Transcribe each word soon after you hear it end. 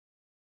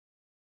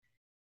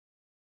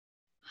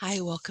Hi,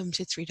 welcome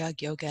to Three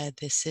Dog Yoga.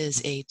 This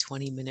is a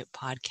 20-minute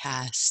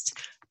podcast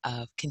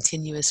of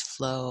continuous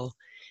flow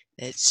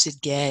that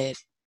should get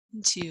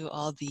into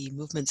all the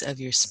movements of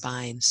your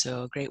spine.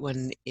 So a great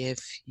one if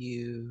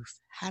you've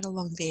had a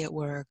long day at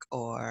work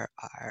or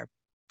are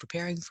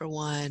preparing for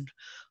one,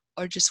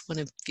 or just want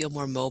to feel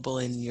more mobile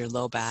in your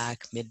low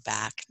back, mid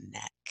back,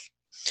 neck.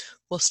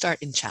 We'll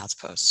start in child's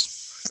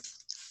pose.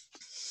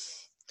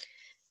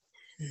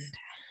 And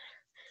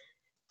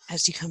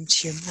as you come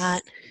to your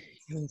mat,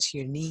 you come to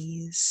your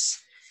knees.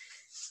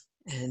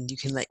 And you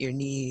can let your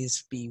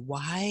knees be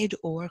wide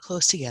or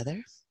close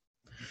together.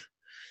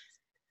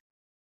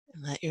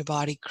 And let your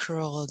body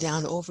curl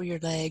down over your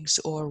legs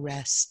or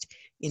rest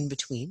in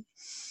between.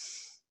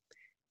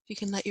 You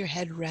can let your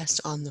head rest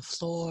on the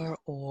floor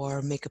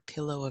or make a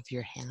pillow of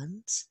your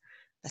hands.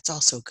 That's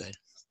also good.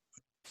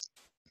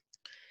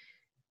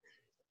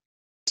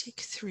 Take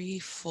 3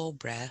 full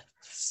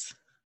breaths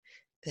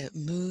that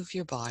move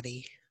your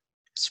body,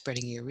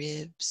 spreading your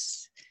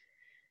ribs,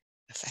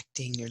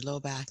 affecting your low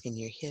back and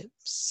your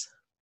hips.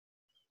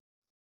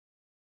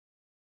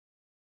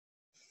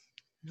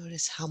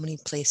 Notice how many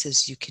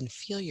places you can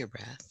feel your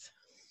breath.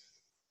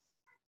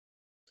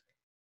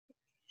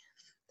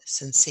 The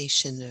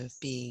sensation of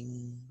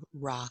being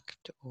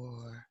rocked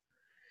or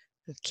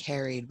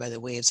carried by the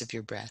waves of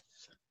your breath.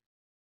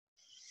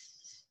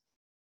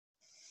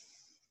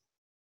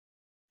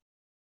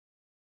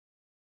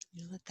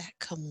 You let that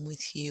come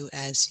with you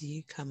as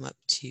you come up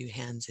to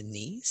hands and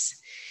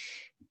knees.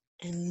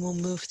 And we'll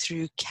move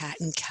through cat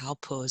and cow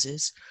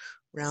poses,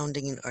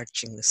 rounding and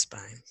arching the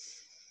spine.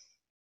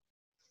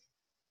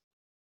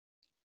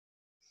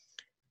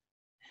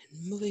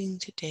 And moving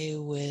today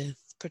with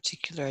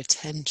particular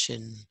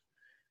attention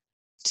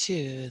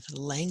to the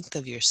length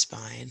of your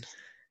spine,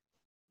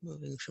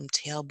 moving from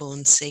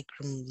tailbone,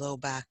 sacrum, low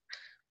back,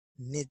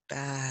 mid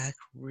back,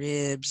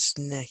 ribs,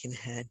 neck, and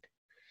head.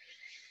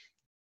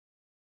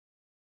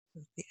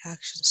 The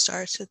action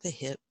starts at the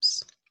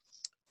hips,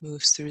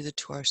 moves through the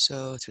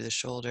torso, through the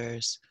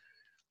shoulders,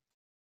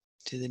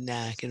 to the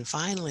neck, and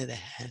finally the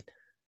head.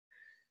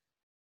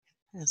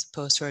 As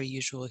opposed to our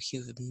usual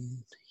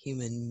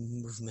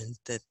human movement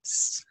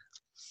that's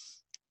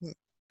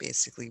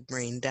basically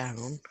brain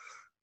down.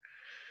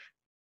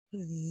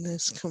 And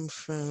this comes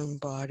from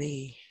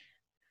body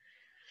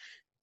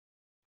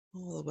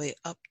all the way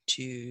up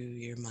to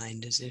your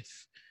mind, as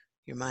if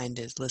your mind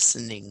is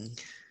listening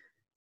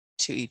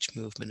to each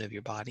movement of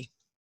your body.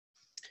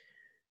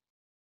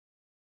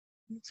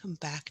 Come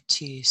back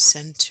to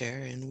center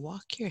and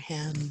walk your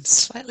hands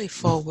slightly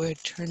forward,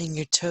 turning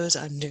your toes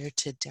under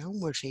to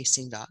downward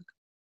facing dog.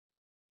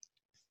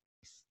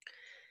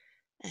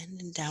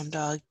 And in down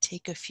dog,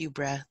 take a few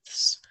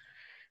breaths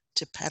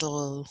to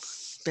pedal,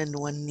 bend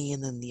one knee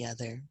and then the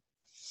other.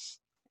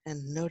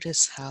 And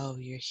notice how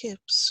your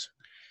hips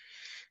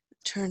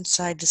turn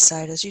side to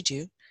side as you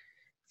do.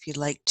 If you'd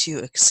like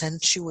to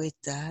accentuate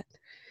that,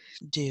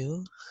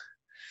 do.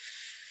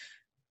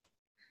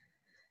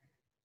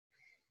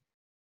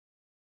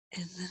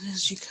 And then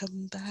as you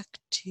come back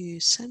to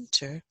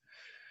center,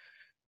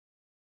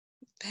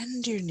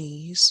 bend your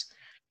knees,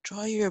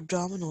 draw your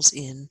abdominals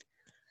in,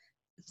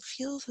 and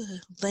feel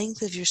the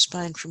length of your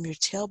spine from your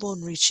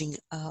tailbone reaching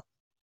up,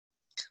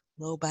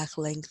 low back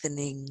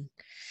lengthening,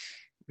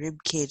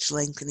 rib cage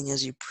lengthening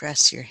as you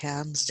press your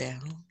hands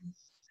down.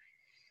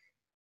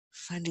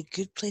 Find a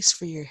good place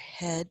for your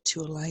head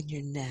to align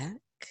your neck.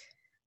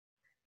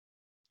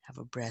 Have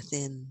a breath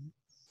in.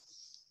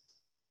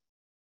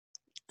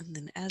 And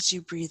then as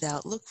you breathe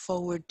out, look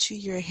forward to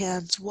your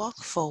hands. Walk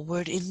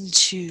forward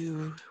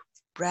into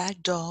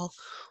ragdoll.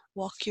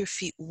 Walk your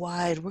feet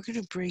wide. We're going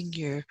to bring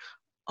your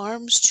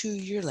arms to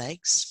your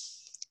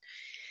legs.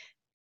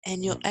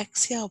 And you'll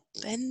exhale,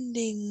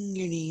 bending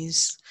your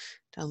knees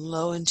down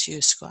low into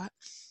a squat.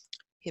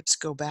 Hips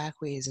go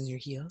back, ways in your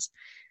heels.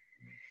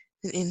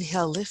 And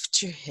inhale,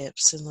 lift your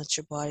hips and let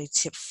your body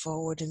tip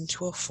forward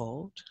into a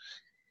fold.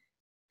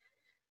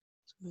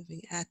 So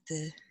moving at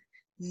the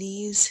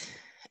knees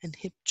and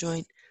hip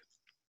joint.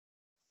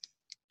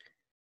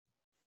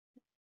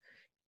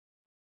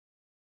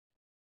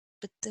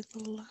 But then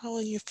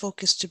allowing your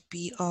focus to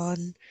be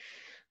on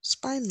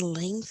spine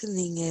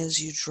lengthening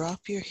as you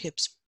drop your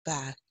hips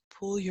back.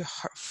 Pull your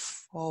heart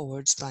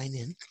forward, spine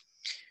in.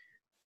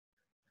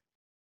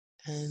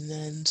 And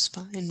then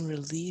spine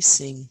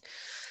releasing,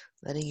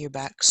 letting your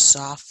back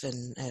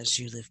soften as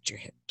you lift your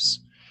hips.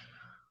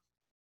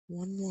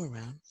 One more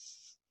round.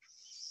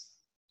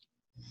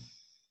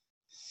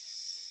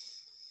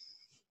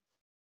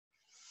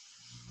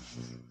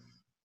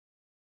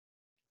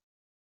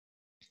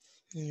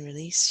 And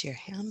release your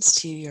hands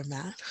to your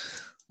mat.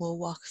 We'll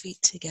walk feet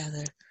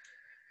together.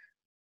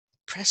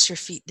 Press your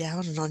feet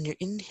down, and on your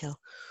inhale,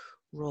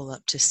 roll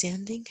up to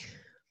standing.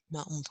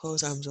 Mountain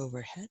pose, arms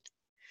overhead.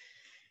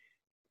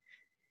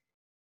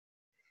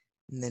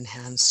 And then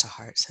hands to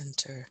heart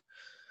center.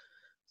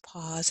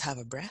 Pause, have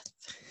a breath.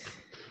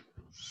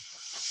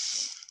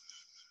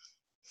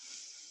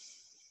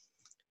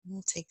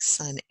 We'll take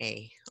sun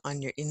A.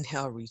 On your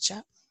inhale, reach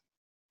up.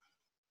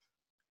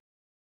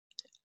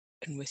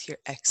 And with your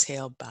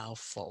exhale, bow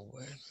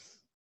forward.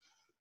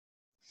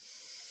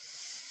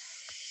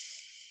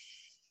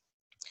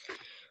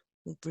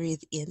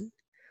 Breathe in,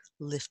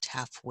 lift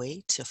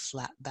halfway to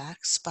flat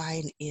back,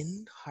 spine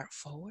in, heart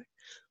forward.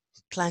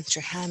 Plant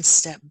your hands,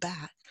 step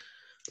back.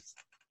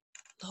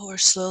 Lower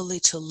slowly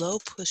to low,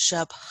 push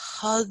up,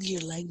 hug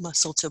your leg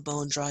muscle to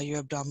bone, draw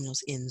your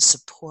abdominals in,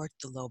 support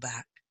the low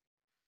back.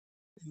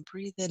 And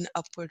breathe in,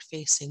 upward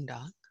facing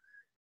dog.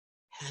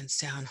 Hands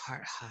down,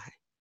 heart high.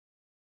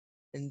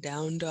 And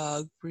down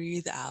dog,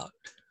 breathe out.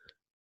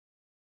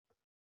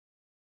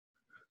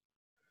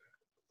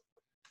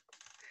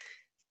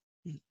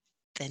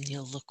 Then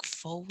you'll look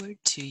forward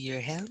to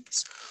your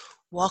hands.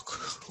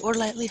 Walk or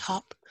lightly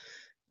hop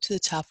to the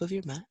top of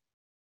your mat.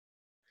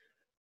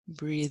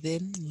 Breathe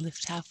in,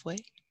 lift halfway.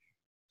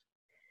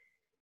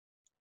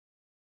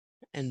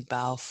 And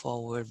bow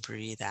forward,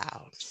 breathe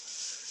out.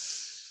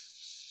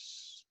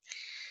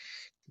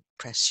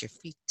 Press your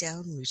feet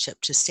down, reach up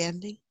to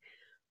standing,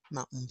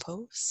 mountain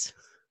pose.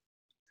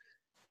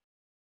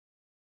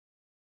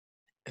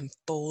 And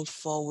fold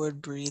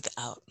forward, breathe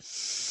out.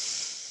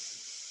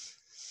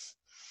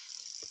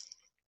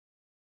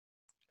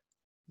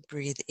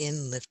 Breathe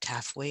in, lift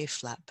halfway,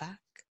 flat back.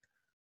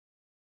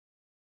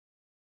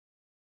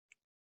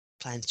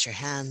 Plant your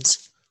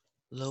hands,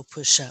 low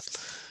push up.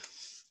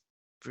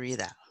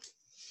 Breathe out.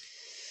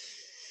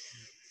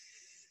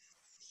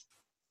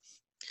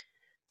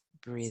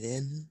 Breathe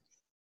in.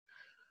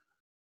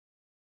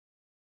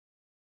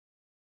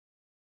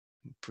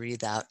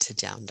 Breathe out to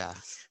down dog.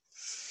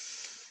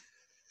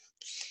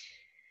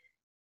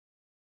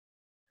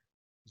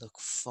 Look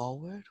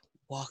forward,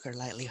 walk or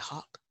lightly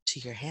hop to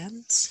your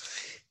hands.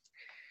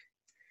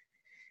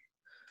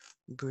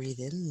 Breathe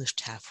in,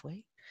 lift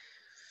halfway.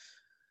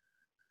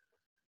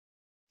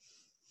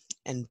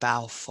 And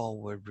bow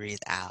forward, breathe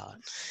out.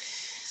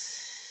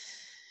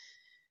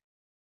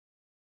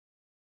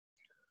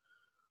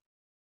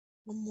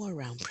 One more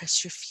round,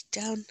 press your feet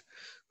down,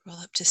 roll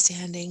up to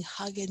standing,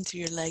 hug in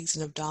through your legs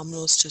and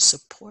abdominals to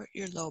support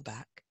your low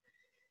back.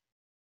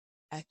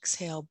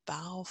 Exhale,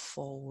 bow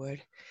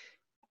forward.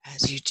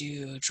 As you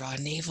do, draw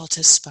navel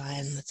to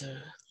spine, let the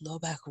low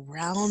back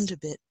round a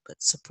bit,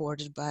 but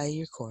supported by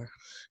your core.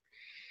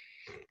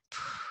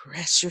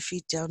 Press your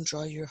feet down,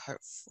 draw your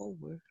heart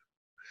forward.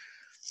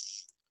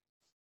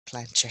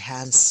 Plant your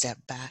hands, step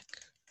back.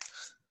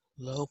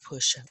 Low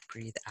push up,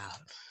 breathe out.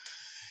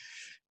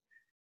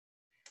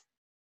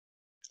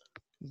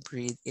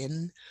 Breathe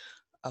in,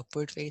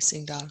 upward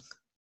facing dog.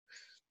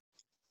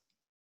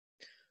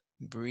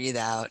 Breathe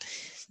out,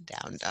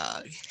 down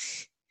dog.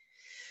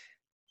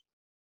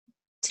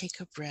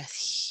 Take a breath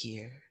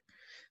here.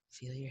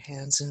 Feel your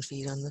hands and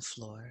feet on the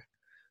floor.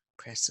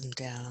 Press them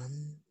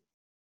down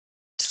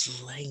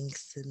to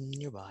lengthen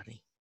your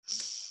body.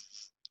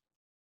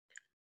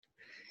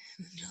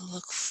 And you'll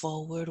look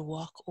forward,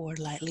 walk or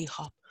lightly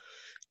hop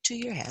to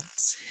your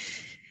hands.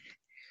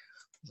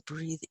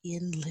 Breathe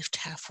in, lift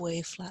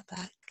halfway, flat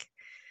back.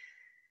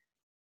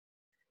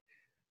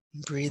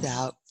 Breathe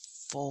out,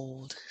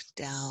 fold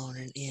down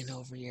and in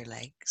over your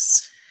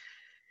legs.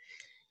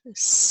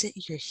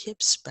 Sit your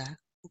hips back,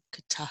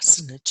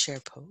 Utkatasana chair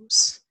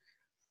pose.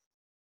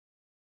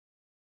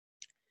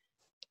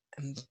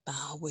 And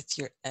bow with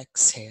your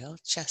exhale,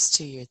 chest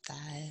to your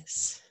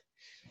thighs.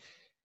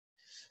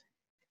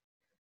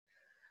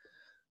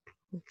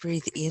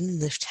 Breathe in,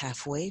 lift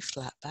halfway,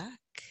 flat back.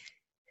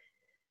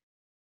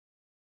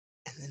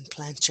 And then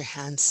plant your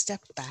hands,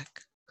 step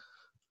back.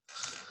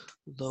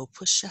 Low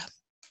push up.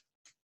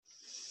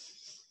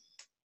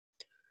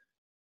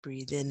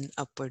 Breathe in,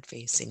 upward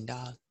facing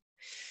dog.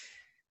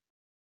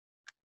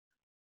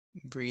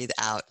 Breathe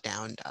out,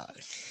 down dog.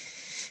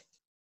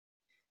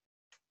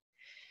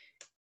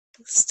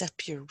 Step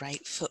your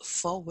right foot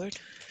forward.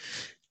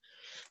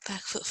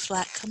 Back foot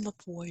flat, come up,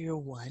 warrior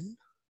one.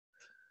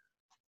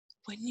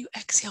 When you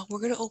exhale, we're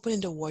going to open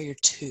into warrior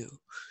two.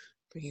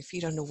 Bring your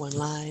feet onto one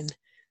line,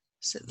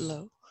 sit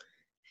low.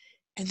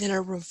 And then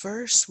a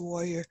reverse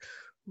warrior,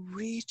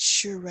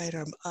 reach your right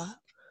arm up.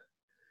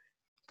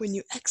 When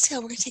you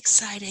exhale, we're going to take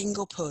side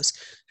angle pose.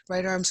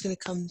 Right arm's going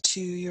to come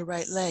to your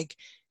right leg.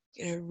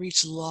 You're going to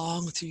reach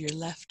long through your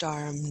left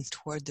arm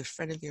toward the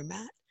front of your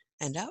mat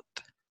and up.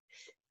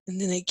 And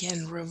then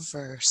again,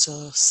 reverse,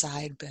 so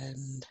side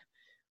bend,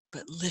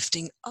 but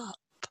lifting up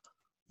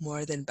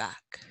more than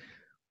back.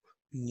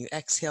 When you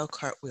exhale,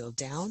 cartwheel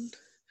down,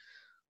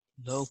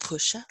 low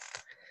push up,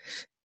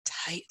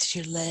 tight to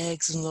your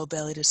legs and low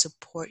belly to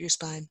support your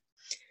spine.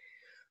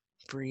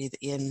 Breathe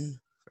in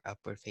for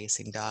upward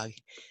facing dog.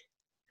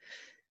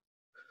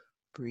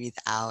 Breathe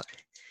out,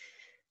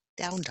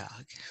 down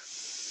dog.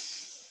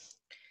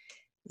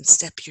 And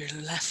step your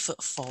left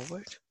foot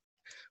forward.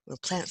 We'll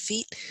plant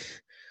feet,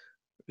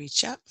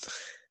 reach up,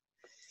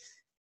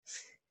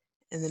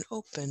 and then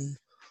open,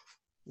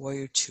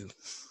 warrior two.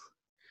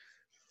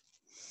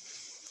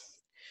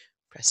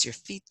 Press your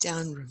feet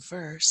down,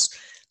 reverse,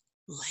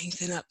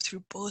 lengthen up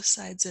through both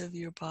sides of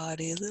your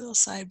body, a little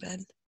side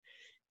bend,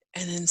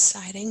 And then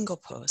side angle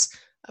pose.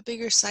 A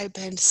bigger side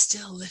bend,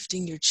 still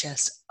lifting your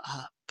chest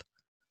up.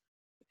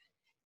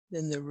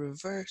 Then the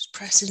reverse,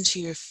 press into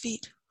your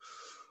feet.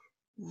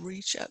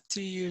 Reach up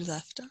through your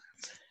left arm.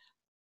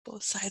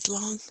 Both sides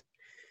long.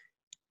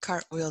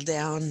 Cartwheel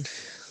down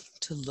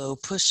to low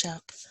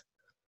push-up.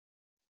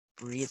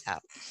 Breathe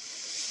out.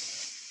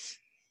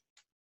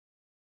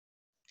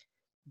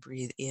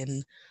 Breathe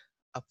in,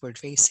 upward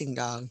facing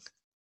dog.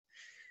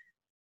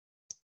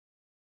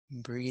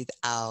 Breathe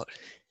out,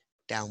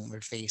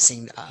 downward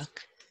facing dog.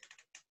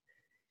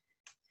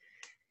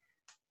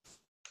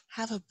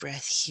 Have a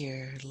breath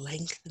here.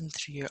 Lengthen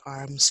through your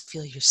arms.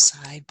 Feel your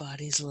side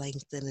bodies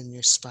lengthen and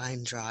your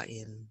spine draw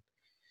in.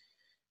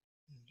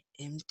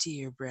 Empty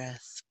your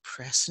breath.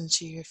 Press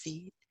into your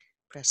feet.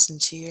 Press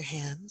into your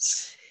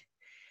hands.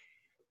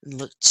 And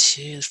look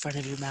to the front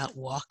of your mat.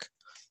 Walk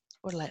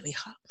or lightly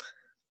hop.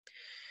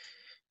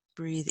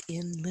 Breathe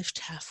in, lift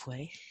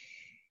halfway.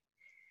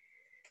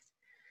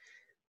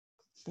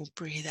 We'll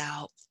breathe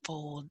out,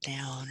 fold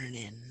down and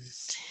in.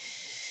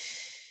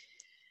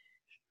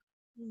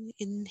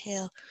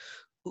 Inhale,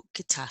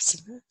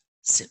 Utkatasana.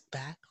 Sit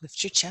back,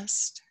 lift your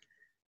chest.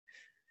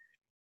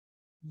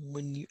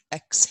 When you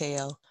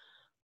exhale,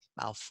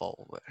 bow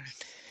forward.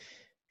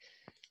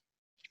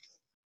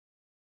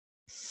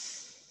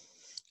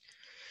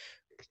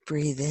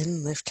 Breathe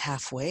in, lift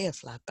halfway, a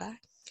flat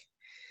back.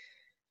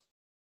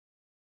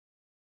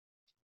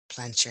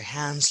 Plant your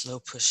hands, low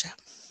push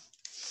up.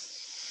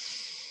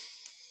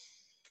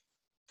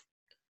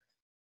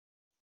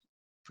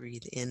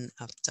 Breathe in,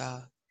 up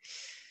dog.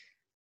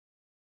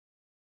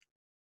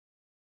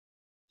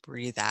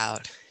 Breathe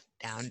out,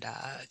 down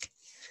dog.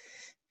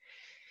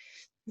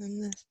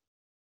 And the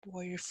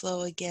warrior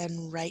flow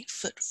again, right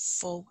foot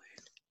forward.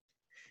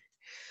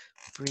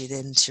 Breathe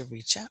in to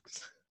reach up.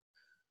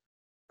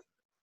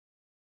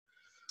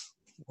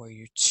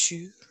 Warrior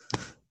two.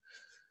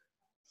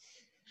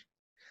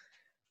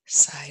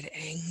 Side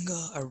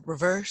angle or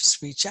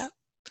reverse, reach up.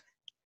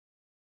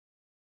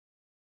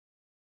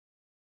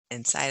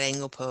 And side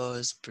angle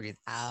pose, breathe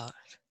out.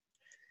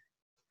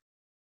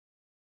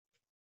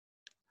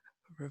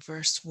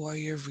 Reverse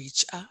warrior,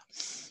 reach up.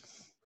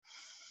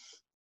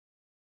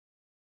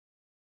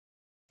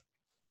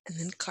 And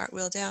then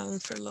cartwheel down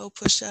for low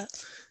push up.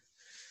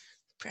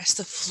 Press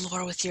the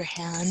floor with your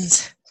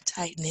hands.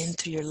 Tighten in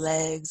through your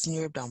legs and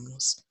your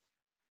abdominals.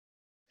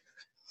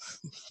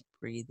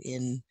 Breathe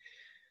in,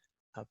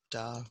 up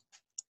dog.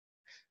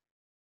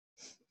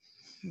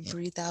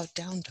 Breathe out,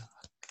 down dog.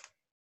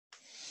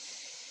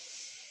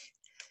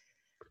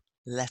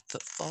 Left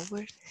foot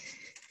forward.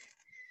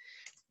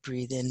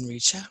 Breathe in,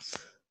 reach up.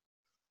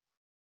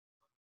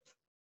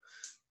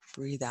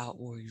 Breathe out,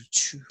 warrior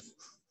two.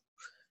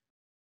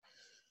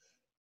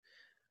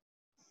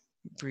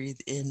 Breathe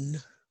in,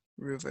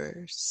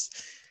 reverse.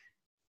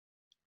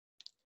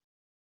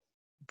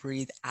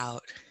 Breathe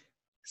out,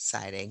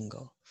 side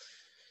angle.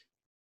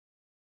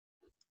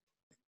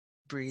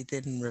 Breathe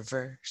in,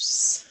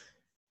 reverse.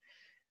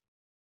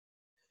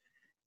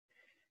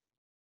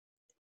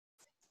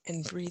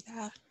 And breathe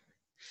out.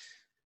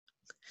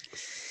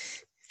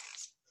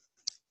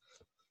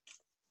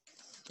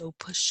 Low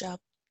push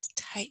up,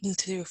 tighten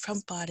through your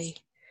front body.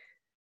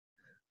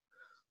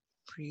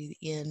 Breathe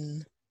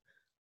in,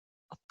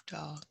 up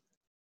dog.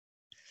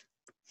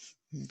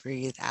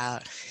 Breathe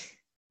out,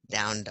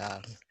 down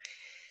dog.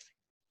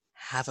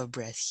 Have a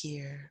breath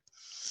here.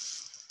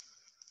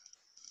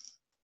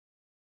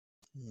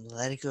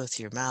 Let it go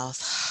through your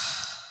mouth.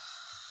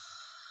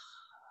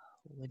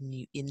 When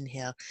you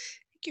inhale,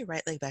 take your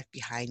right leg back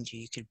behind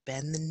you. You could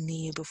bend the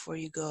knee before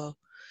you go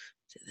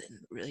to then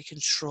really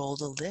control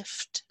the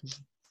lift.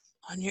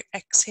 On your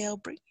exhale,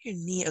 bring your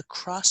knee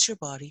across your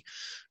body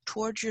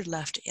towards your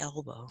left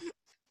elbow.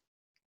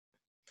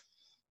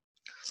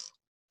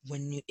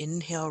 When you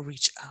inhale,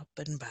 reach up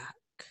and back.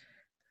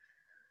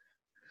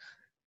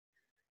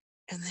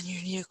 And then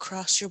your knee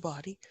across your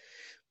body.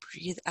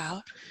 Breathe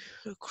out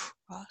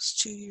across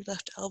to your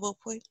left elbow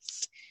point.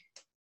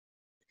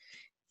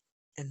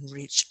 And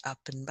reach up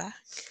and back.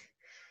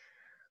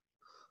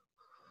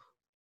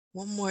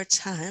 One more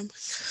time.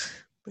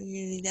 Bring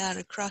your knee down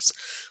across.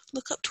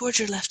 Look up towards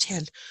your left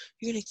hand.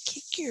 You're going to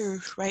kick your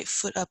right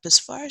foot up as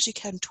far as you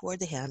can toward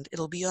the hand.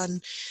 It'll be on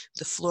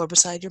the floor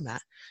beside your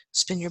mat.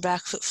 Spin your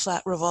back foot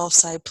flat, revolve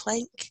side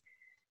plank.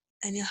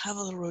 And you'll have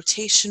a little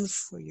rotation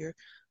for your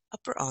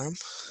upper arm.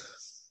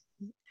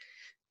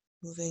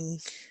 Moving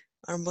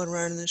arm bone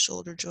around in the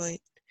shoulder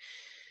joint.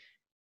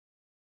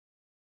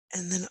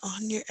 And then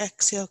on your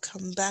exhale,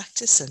 come back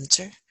to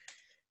center.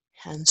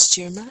 Hands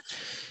to your mat.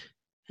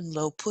 And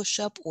low push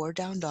up or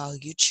down dog,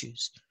 you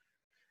choose.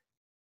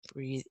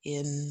 Breathe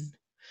in,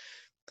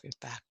 your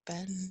back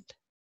bend.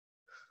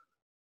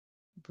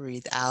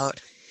 Breathe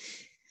out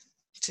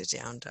to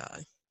down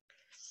dog.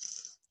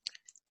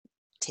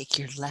 Take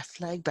your left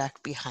leg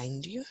back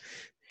behind you.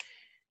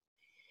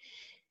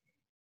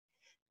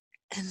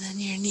 And then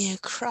your knee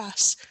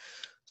across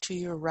to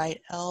your right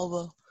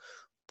elbow.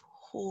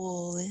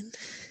 Pull in.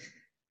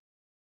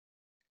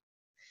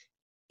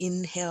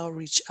 inhale,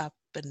 reach up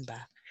and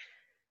back.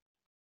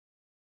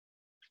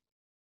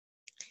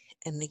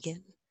 And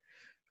again,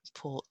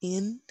 pull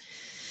in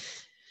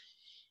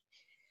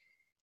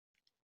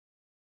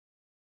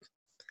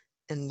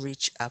and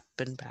reach up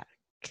and back.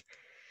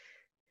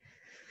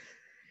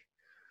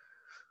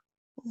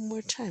 One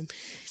more time.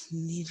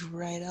 Knee to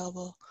right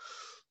elbow.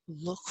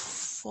 Look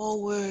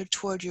forward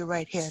toward your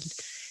right hand.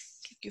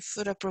 Kick your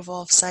foot up,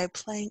 revolve side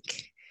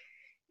plank.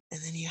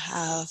 And then you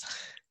have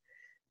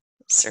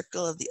a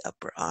circle of the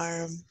upper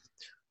arm.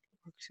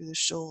 Work through the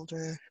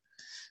shoulder.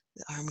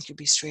 The arm could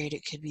be straight,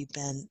 it could be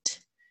bent.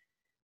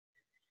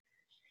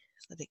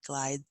 Let it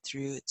glide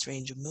through its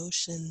range of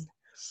motion.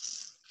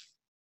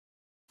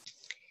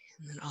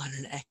 And then on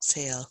an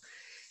exhale,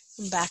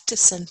 back to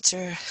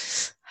center,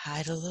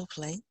 high to low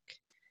plank.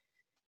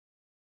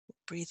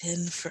 Breathe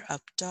in for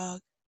up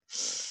dog.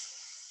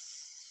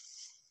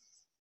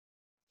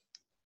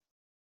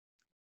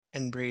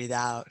 And breathe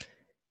out,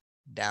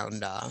 down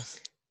dog.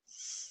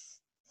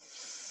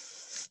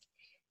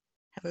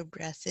 Have a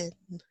breath in.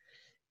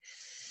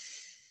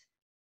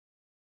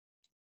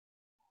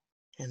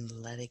 And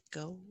let it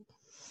go.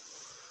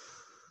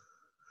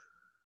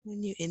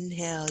 When you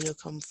inhale, you'll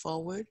come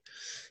forward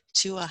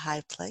to a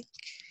high plank.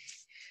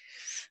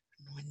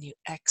 And when you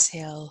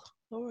exhale,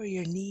 lower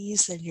your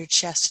knees and your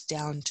chest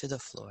down to the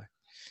floor.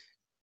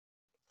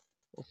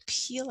 We'll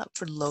peel up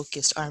for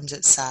locust, arms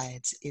at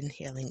sides,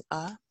 inhaling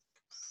up.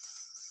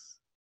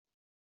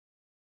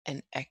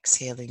 And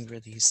exhaling,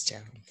 release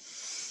down.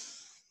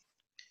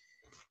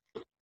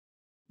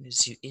 And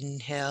as you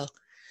inhale,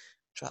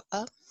 draw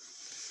up.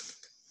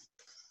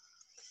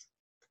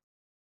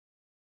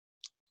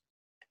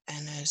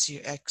 And as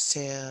you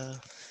exhale,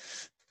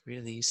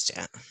 release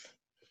down.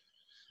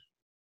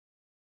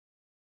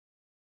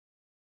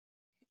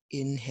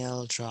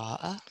 Inhale, draw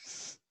up.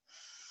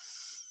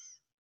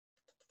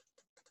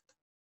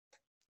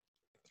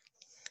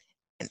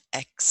 And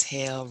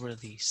exhale,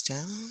 release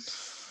down.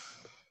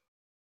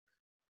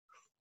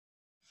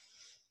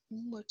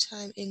 One more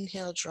time,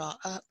 inhale, draw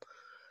up.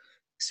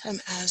 This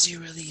time as you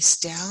release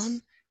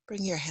down,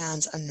 bring your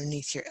hands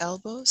underneath your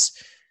elbows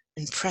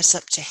and press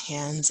up to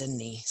hands and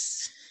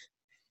knees.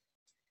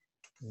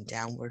 And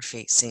downward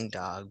facing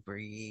dog,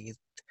 breathe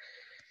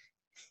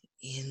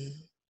in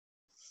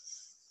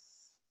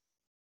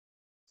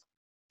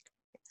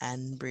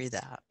and breathe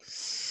out.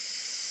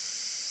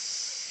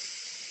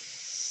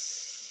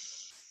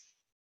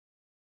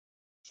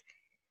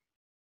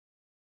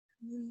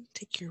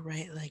 Take your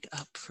right leg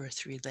up for a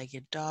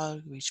three-legged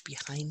dog, reach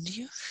behind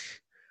you.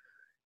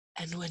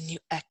 And when you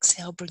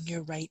exhale, bring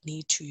your right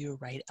knee to your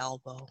right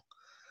elbow.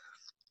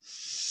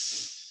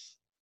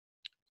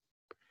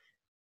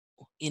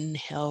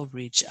 Inhale,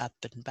 reach up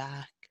and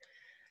back.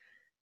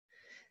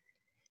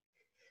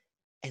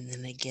 And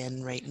then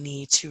again, right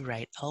knee to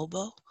right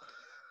elbow.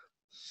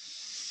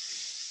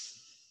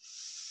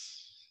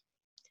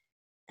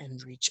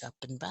 And reach up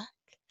and back.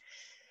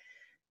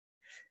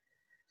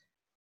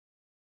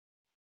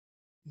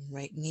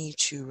 Right knee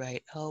to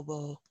right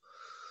elbow.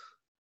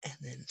 And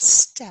then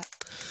step.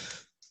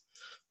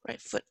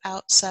 Right foot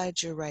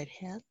outside your right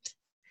hand.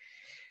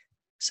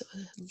 So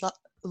a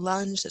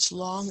lunge that's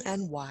long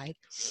and wide.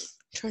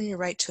 Turn your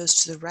right toes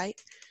to the right.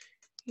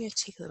 You're going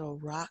to take a little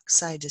rock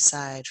side to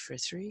side for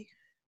 3.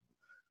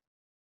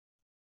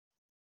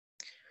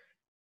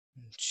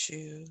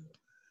 2.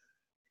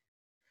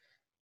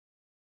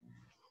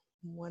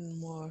 One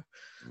more.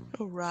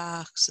 Little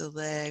rocks the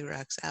leg,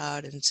 rocks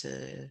out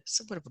into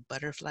somewhat of a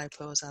butterfly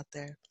pose out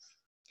there.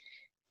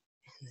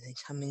 And then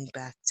coming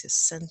back to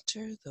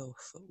center, the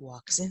foot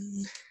walks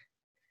in.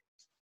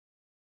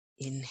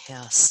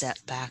 Inhale, step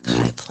back,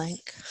 high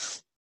plank.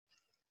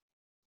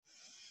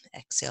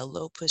 Exhale,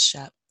 low push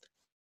up.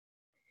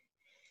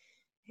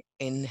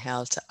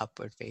 Inhale to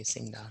upward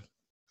facing dog.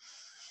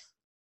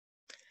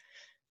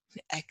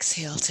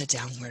 Exhale to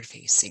downward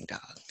facing dog.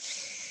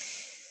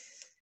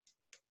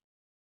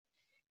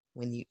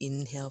 When you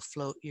inhale,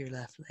 float your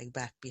left leg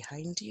back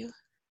behind you.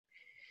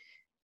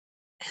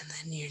 And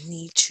then your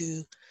knee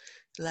to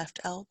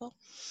left elbow.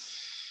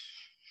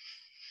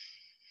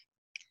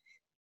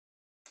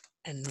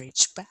 And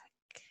reach back.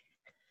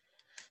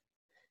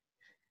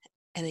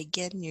 And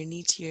again, your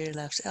knee to your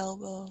left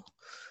elbow.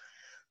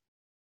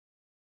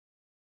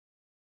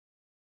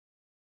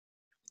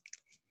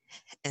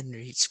 And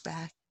reach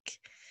back.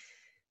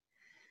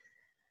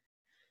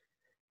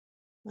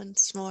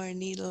 Once more,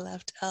 knee to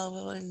left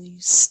elbow, and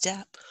you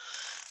step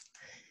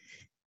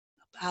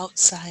up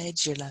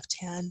outside your left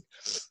hand,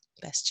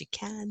 best you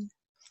can.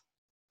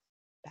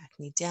 Back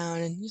knee down,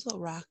 and use a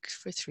little rock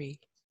for 3.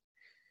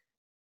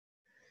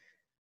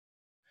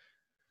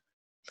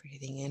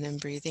 Breathing in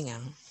and breathing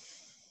out.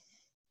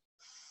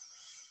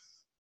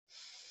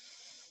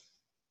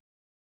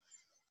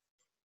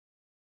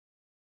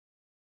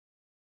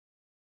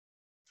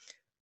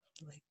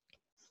 Like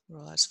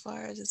roll as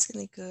far as it's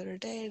going to go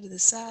today to the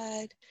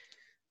side.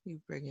 You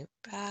bring it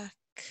back.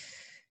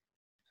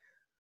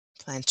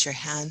 Plant your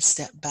hands,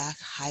 step back,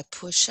 high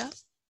push up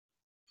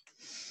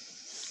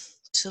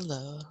to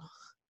low.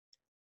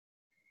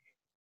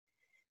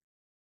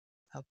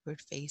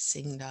 Upward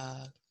facing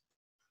dog.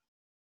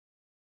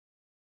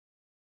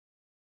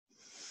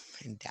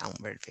 And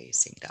downward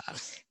facing dog.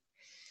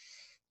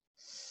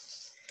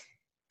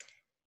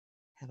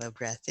 Have a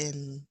breath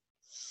in.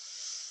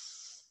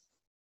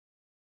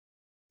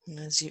 And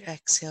as you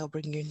exhale,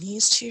 bring your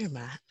knees to your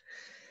mat.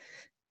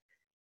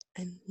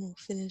 And we'll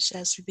finish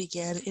as we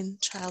began in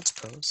child's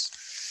pose.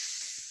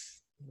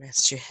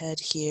 Rest your head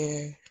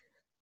here.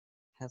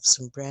 Have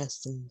some breath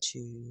into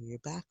your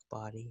back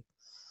body.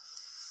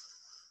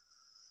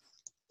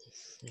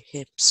 Your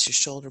hips, your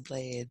shoulder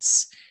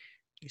blades,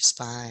 your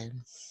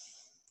spine,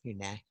 your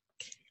neck.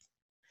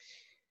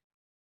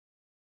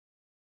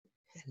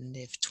 And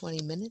if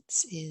 20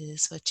 minutes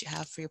is what you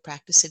have for your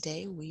practice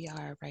today, we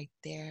are right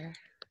there.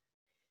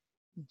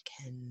 You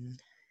can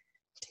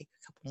take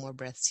a couple more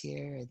breaths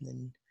here and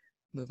then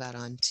move out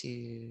onto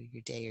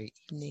your day or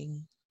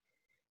evening.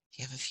 If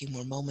you have a few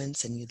more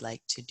moments and you'd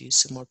like to do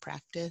some more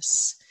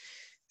practice,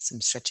 some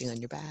stretching on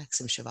your back,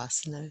 some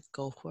Shavasana,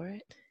 go for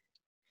it.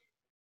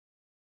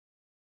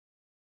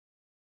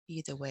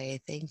 Either way,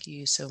 thank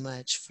you so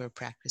much for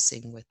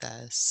practicing with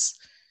us.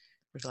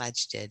 We're glad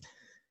you did.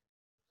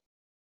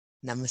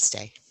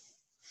 Namaste.